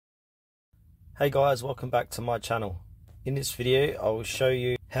Hey guys, welcome back to my channel. In this video I will show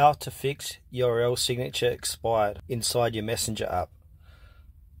you how to fix URL signature expired inside your Messenger app.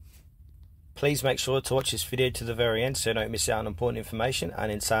 Please make sure to watch this video to the very end so you don't miss out on important information,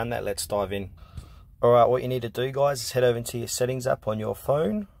 and in saying that, let's dive in. Alright, what you need to do guys is head over into your settings app on your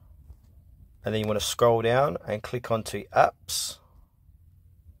phone, and then you want to scroll down and click onto apps,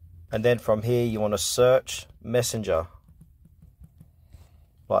 and then from here you want to search Messenger.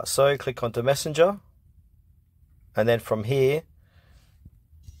 Like so, click onto Messenger, and then from here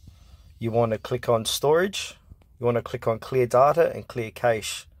you want to click on storage. You want to click on clear data and clear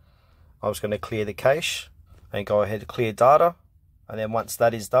cache. I was going to clear the cache and go ahead to clear data, and then once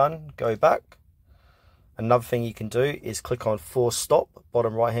that is done, go back. Another thing you can do is click on force stop,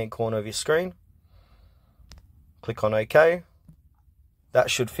 bottom right hand corner of your screen. Click on OK.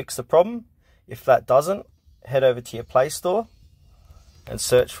 That should fix the problem. If that doesn't, head over to your Play Store and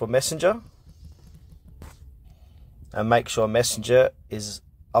search for Messenger, and make sure Messenger is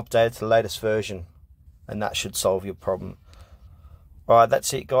updated to the latest version, and that should solve your problem. Alright,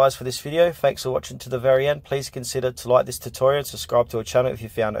 that's it guys for this video. Thanks for watching to the very end. Please consider to like this tutorial and subscribe to our channel if you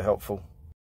found it helpful.